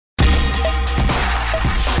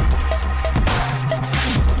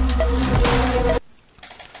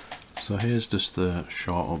So here's just a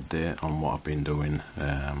short update on what I've been doing.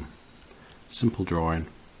 Simple drawing,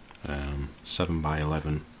 7 by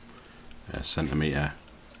 11 centimetre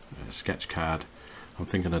sketch card. I'm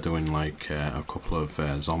thinking of doing like a couple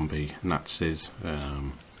of zombie Nazis,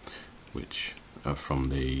 which are from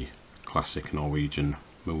the classic Norwegian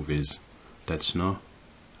movies Dead Snow.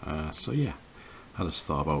 So yeah, I just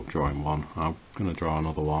thought about drawing one. I'm going to draw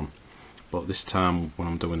another one, but this time when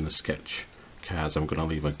I'm doing the sketch cards I'm going to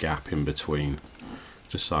leave a gap in between,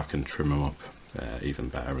 just so I can trim them up even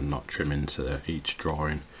better and not trim into each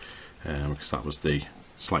drawing, because that was the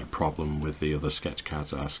slight problem with the other sketch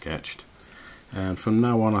cards that I sketched. And from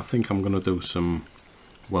now on I think I'm going to do some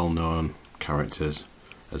well-known characters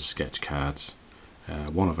as sketch cards,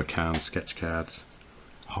 one-of-a-kind sketch cards,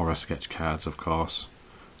 horror sketch cards of course.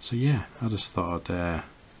 So yeah, I just thought I'd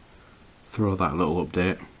throw that little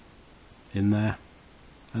update in there,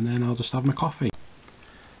 and then I'll just have my coffee.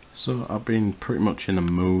 So I've been pretty much in a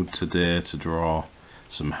mood today to draw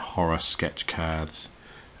some horror sketch cards,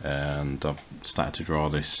 and I've started to draw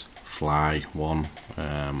this Fly one.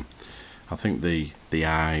 I think the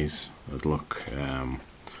eyes would look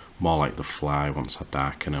more like the Fly once I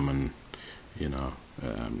darken them and, you know,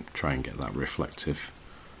 try and get that reflective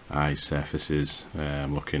eye surfaces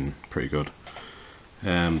looking pretty good.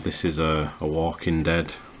 This is a Walking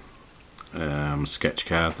Dead sketch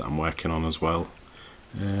card that I'm working on as well.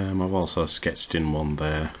 I've also sketched in one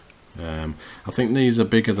there. I think these are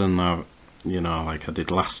bigger than like I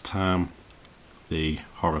did last time, the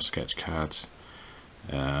horror sketch cards.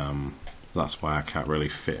 That's why I can't really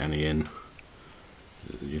fit any in,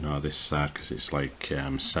 you know, this side, because it's like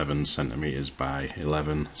 7 centimeters by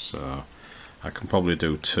 11, so I can probably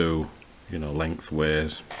do two, you know,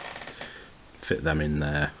 lengthways, fit them in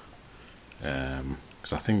there,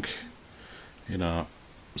 because I think, you know,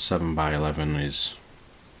 7 by 11 is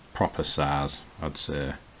proper size, I'd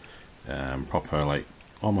say, proper, like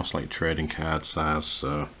almost like trading card size.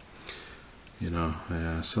 So, you know,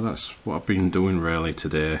 so that's what I've been doing really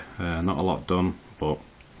today. Not a lot done, but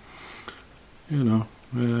you know,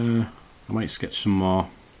 I might sketch some more.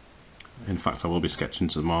 In fact, I will be sketching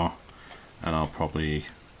some more, and I'll probably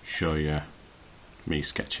show you me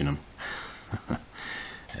sketching them.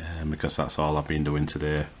 Because that's all I've been doing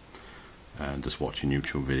today, and just watching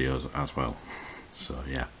YouTube videos as well. So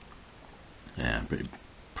yeah, pretty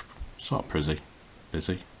sort of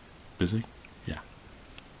busy, yeah.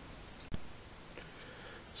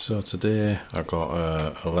 So today I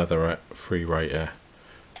got a leatherette free writer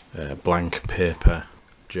blank paper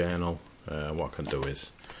journal. What I can do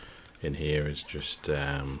is in here is just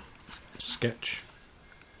sketch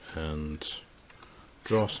and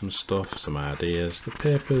draw some stuff, some ideas. The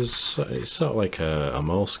paper's, it's sort of like a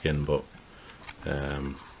moleskin, but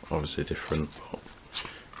obviously different.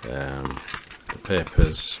 The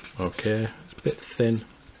paper's okay, it's a bit thin,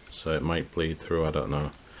 so it might bleed through, I don't know.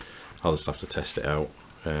 I'll just have to test it out.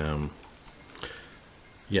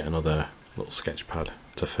 Yet another little sketch pad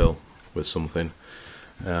to fill with something.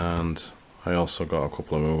 And I also got a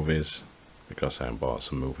couple of movies, because I haven't bought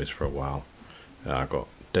some movies for a while. I got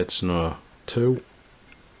Dead Snow 2,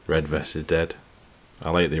 Red vs Dead.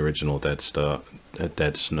 I like the original Dead Snow.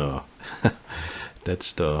 Dead Snow,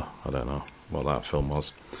 I don't know what that film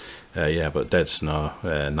was. Yeah, but Dead Snow,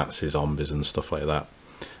 Nazi zombies and stuff like that.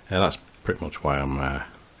 That's pretty much why I'm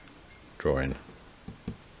drawing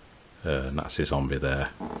Nazi zombie there,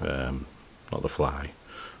 not the Fly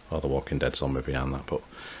or the Walking Dead zombie behind that. But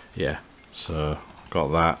yeah, so got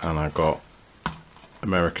that, and I got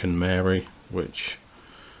American Mary, which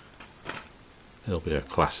it'll be a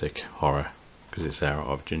classic horror because it's out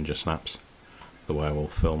of Ginger Snaps, the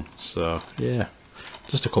werewolf film. So yeah,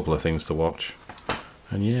 just a couple of things to watch,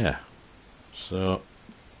 and yeah, so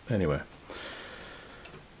anyway,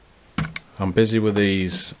 I'm busy with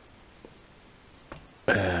these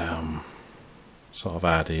sort of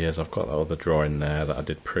ideas. I've got that other drawing there that I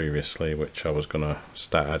did previously, which I was going to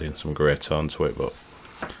start adding some grey tone to it, but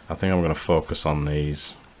I think I'm going to focus on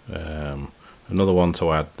these. Another one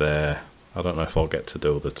to add there. I don't know if I'll get to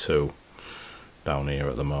do the two down here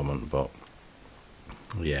at the moment, but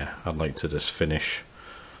yeah, I'd like to just finish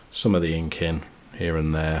some of the ink in here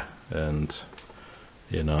and there, and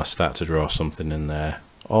you know, start to draw something in there,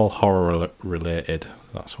 all horror related.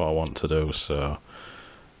 That's what I want to do, so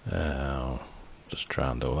just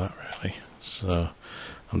try and do that really. So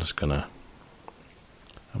I'm just gonna,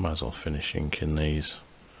 I might as well finish inking these,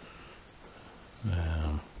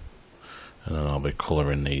 and then I'll be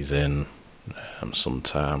colouring these in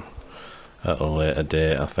sometime at a later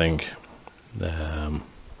date, I think.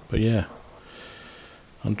 But yeah,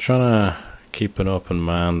 I'm trying to keep an open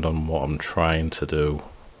mind on what I'm trying to do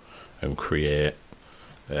and create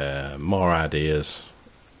more ideas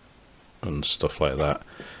and stuff like that.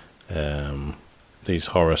 These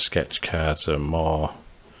horror sketch cards are more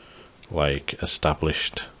like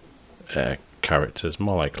established characters,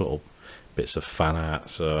 more like little bits of fan art,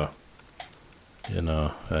 so you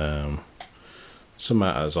know, some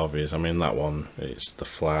art is obvious. I mean, that one, it's the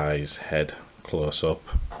fly's head close up.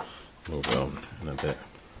 We'll go in a bit.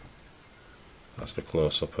 That's the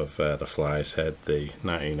close up of the fly's head, the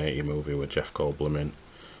 1980 movie with Jeff Goldblum in,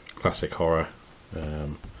 classic horror.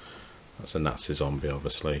 That's a Nazi zombie,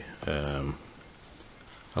 obviously.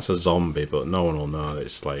 That's a zombie, but no one will know.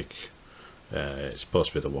 It's like it's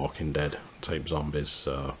supposed to be the Walking Dead type zombies,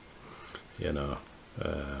 so you know.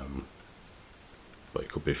 But it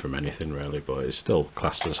could be from anything really, but it's still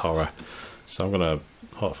classed as horror. So I'm gonna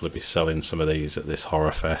hopefully be selling some of these at this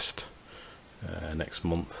horror fest next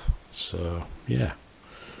month. So yeah.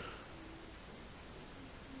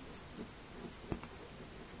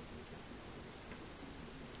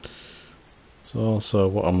 So also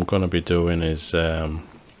what I'm going to be doing is on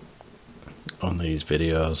these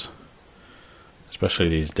videos, especially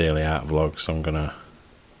these daily art vlogs, I'm going to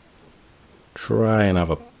try and have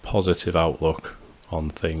a positive outlook on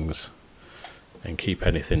things and keep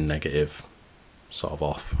anything negative sort of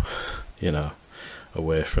off, you know,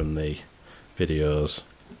 away from the videos.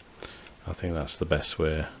 I think that's the best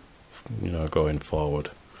way, you know, going forward.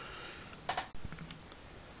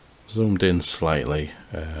 Zoomed in slightly.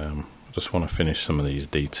 I just want to finish some of these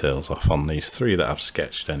details off on these three that I've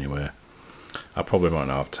sketched anyway. I probably won't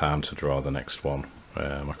have time to draw the next one.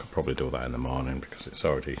 I could probably do that in the morning because it's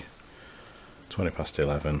already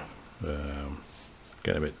 11:20.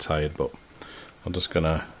 Getting a bit tired, but I'm just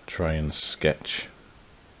gonna try and sketch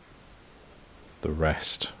the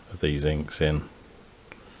rest of these inks in.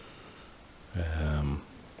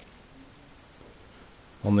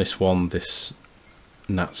 On this one, this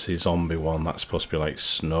Nazi zombie one, that's supposed to be like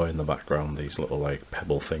snow in the background, these little like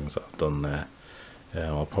pebble things that I've done there.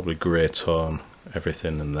 I'll probably grey tone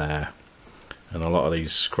everything in there, and a lot of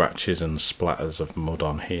these scratches and splatters of mud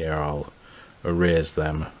on here, I'll erase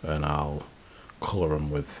them and I'll colour them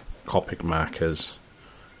with Copic markers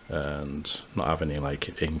and not have any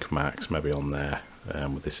like ink marks maybe on there.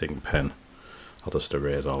 With this ink pen I'll just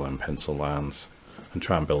erase all them pencil lines and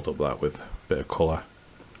try and build up that with a bit of colour.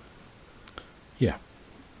 Yeah,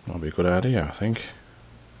 that'll be a good idea, I think.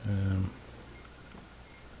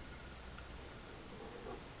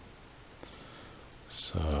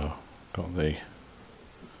 So got the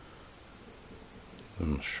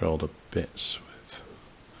shoulder bits with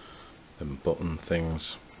them button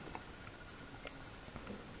things.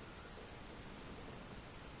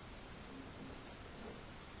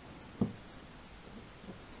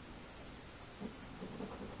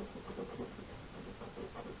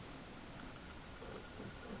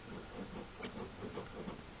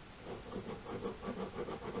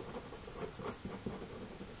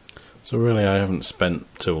 So really I haven't spent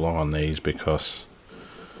too long on these because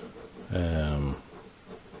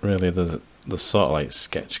really the sort of like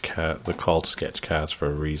sketch card, they're called sketch cards for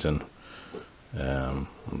a reason.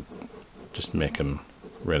 Just make them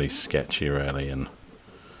really sketchy really, and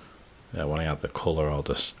when I add the colour I'll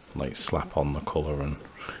just like slap on the colour, and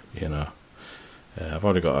you know, I've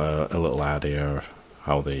already got a little idea of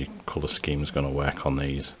how the colour scheme is going to work on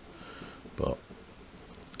these, but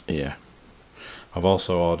yeah. I've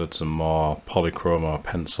also ordered some more polychroma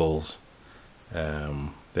pencils.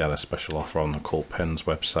 They had a special offer on the Cult Pens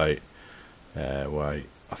website where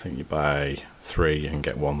I think you buy 3 and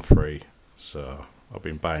get 1 free. So I've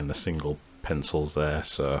been buying the single pencils there,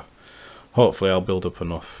 so hopefully I'll build up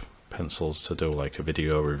enough pencils to do like a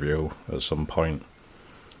video review at some point,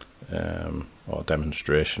 or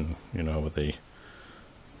demonstration, you know, with the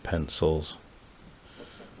pencils.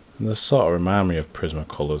 And they sort of remind me of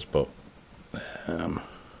Prismacolors, but I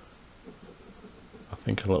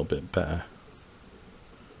think a little bit better,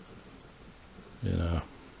 you know.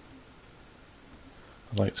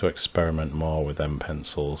 I'd like to experiment more with them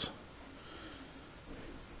pencils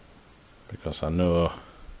because I know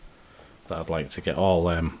that I'd like to get all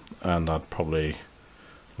them, and I'd probably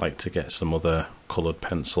like to get some other coloured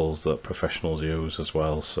pencils that professionals use as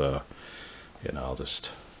well, so you know, I'll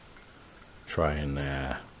just try and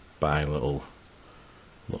buy little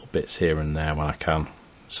bits here and there when I can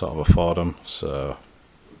sort of afford them. So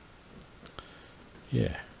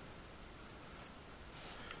yeah,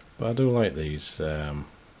 but I do like these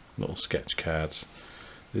little sketch cards.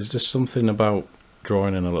 There's just something about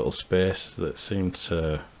drawing in a little space that seemed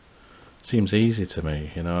to seems easy to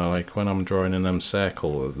me, you know, like when I'm drawing in them the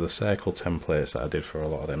circle templates that I did for a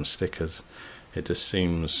lot of them stickers, it just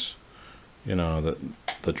seems, you know, that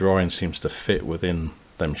the drawing seems to fit within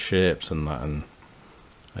them shapes and that, and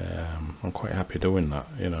I'm quite happy doing that,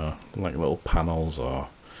 you know, like little panels or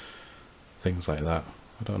things like that.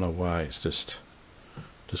 I don't know why, it's just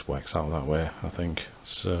works out that way, I think.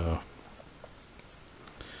 So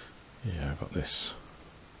yeah, I've got this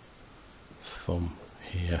thumb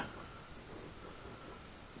here.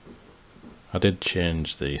 I did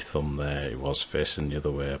change the thumb there, it was facing the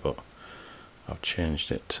other way, but I've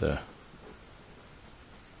changed it to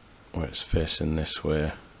where it's facing this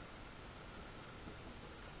way,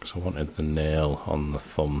 because I wanted the nail on the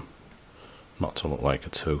thumb not to look like a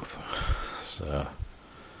tooth. So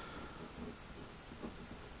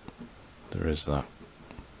there is that.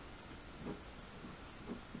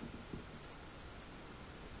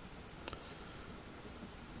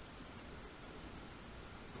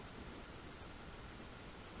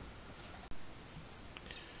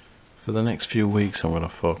 For the next few weeks I'm going to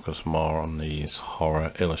focus more on these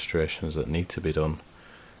horror illustrations that need to be done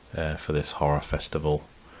for this horror festival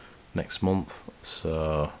next month.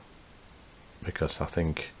 So because I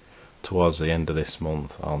think towards the end of this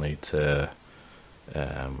month I'll need to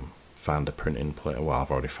find a printing place. Well, I've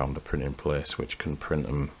already found a printing place which can print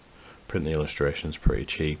the illustrations pretty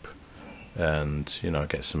cheap, and you know,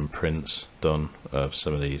 get some prints done of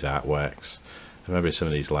some of these artworks. And maybe some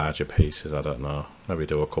of these larger pieces, I don't know, maybe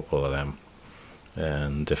do a couple of them.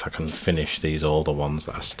 And if I can finish these older ones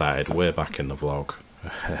that I started way back in the vlog,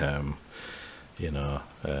 you know,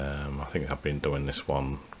 I think I've been doing this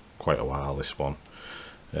one quite a while, this one.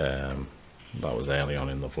 That was early on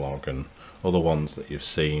in the vlog, and other ones that you've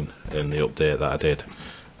seen in the update that I did,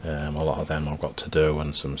 a lot of them I've got to do,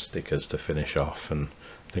 and some stickers to finish off and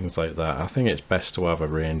things like that. I think it's best to have a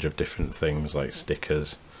range of different things like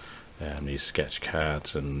stickers, these sketch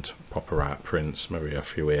cards and proper art prints, maybe a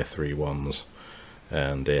few A3 ones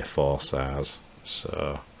and A4 SARs.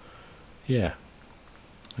 So yeah,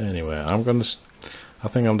 anyway, I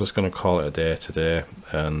think I'm just going to call it a day today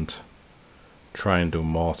and try and do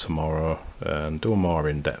more tomorrow and do a more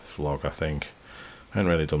in-depth vlog. I think I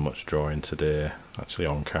haven't really done much drawing today actually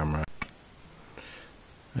on camera.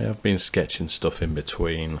 I have been sketching stuff in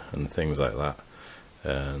between and things like that,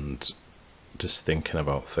 and just thinking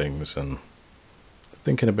about things and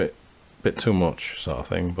thinking a bit too much sort of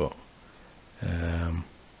thing, but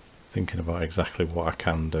thinking about exactly what I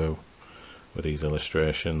can do with these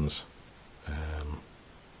illustrations,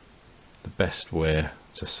 the best way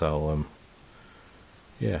to sell them.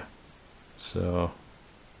 Yeah, so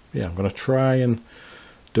yeah, I'm gonna try and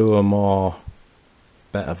do a more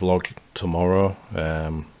better vlog tomorrow,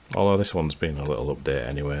 although this one's been a little update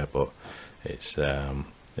anyway, but it's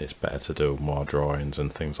better to do more drawings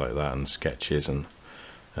and things like that, and sketches and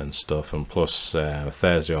stuff. And plus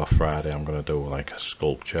Thursday or Friday I'm going to do like a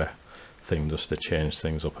sculpture thing just to change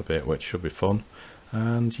things up a bit, which should be fun.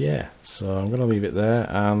 And yeah, so I'm going to leave it there,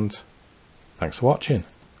 and thanks for watching,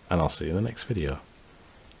 and I'll see you in the next video.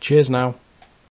 Cheers now.